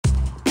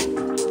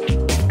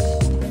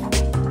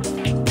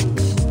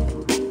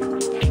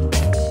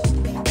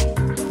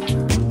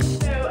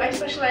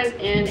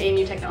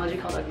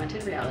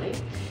reality.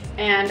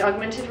 And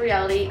augmented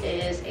reality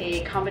is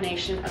a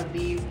combination of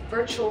the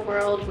virtual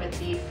world with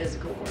the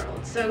physical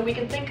world. So we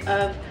can think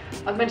of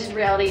augmented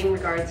reality in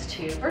regards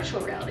to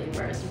virtual reality,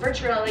 whereas in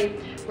virtual reality,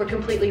 we're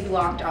completely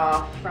blocked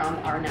off from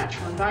our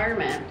natural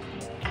environment.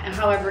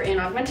 However, in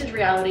augmented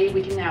reality,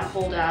 we can now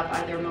hold up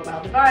either a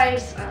mobile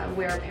device,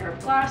 wear a pair of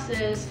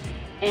glasses,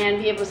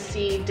 and be able to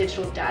see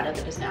digital data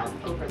that is now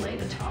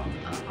overlaid atop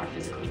our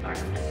physical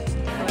environment.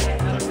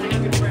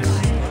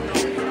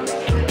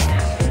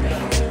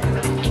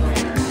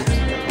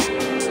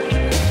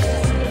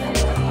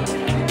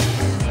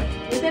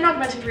 Within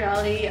augmented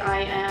reality,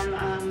 I am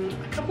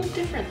a couple of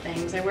different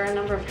things. I wear a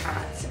number of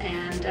hats,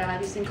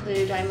 and these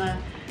include I'm a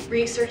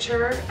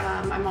researcher,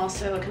 I'm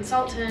also a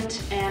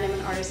consultant, and I'm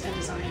an artist and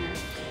designer.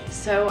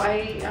 So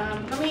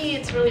for me,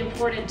 it's really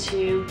important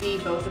to be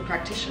both a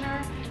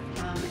practitioner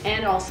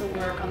and also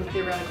work on the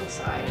theoretical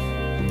side.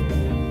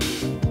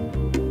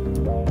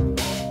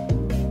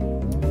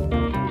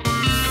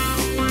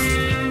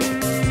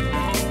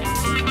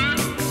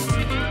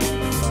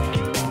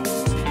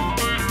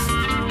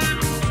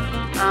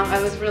 I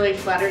was really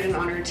flattered and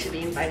honored to be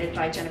invited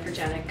by Jennifer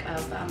Janik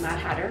of Mad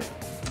Hatter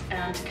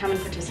to come and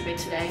participate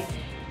today.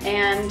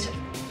 And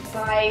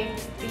by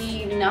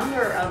the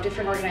number of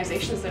different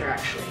organizations that are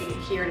actually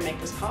here to make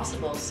this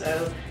possible.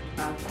 So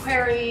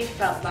Quarry,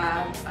 Felt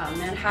Lab,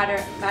 Mad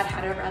Hatter,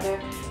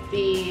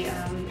 the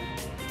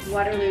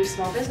Waterloo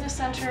Small Business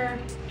Center,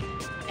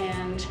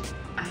 and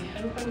I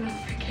hope I'm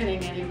not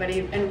forgetting anybody,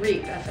 and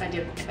REAP if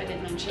I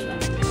did mention them.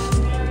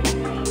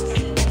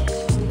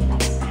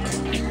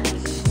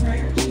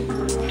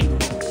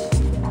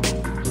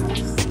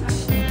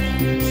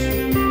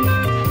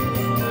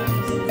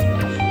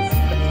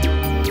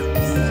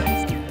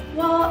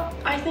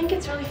 I think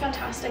it's really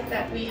fantastic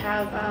that we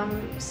have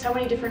so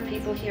many different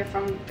people here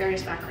from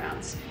various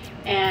backgrounds,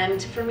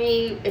 and for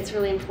me it's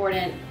really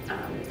important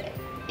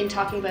in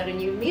talking about a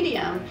new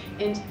medium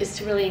is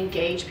to really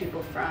engage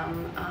people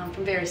from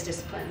various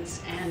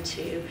disciplines and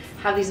to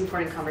have these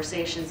important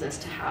conversations as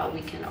to how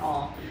we can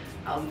all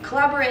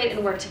collaborate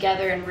and work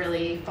together and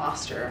really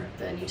foster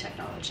the new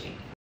technology.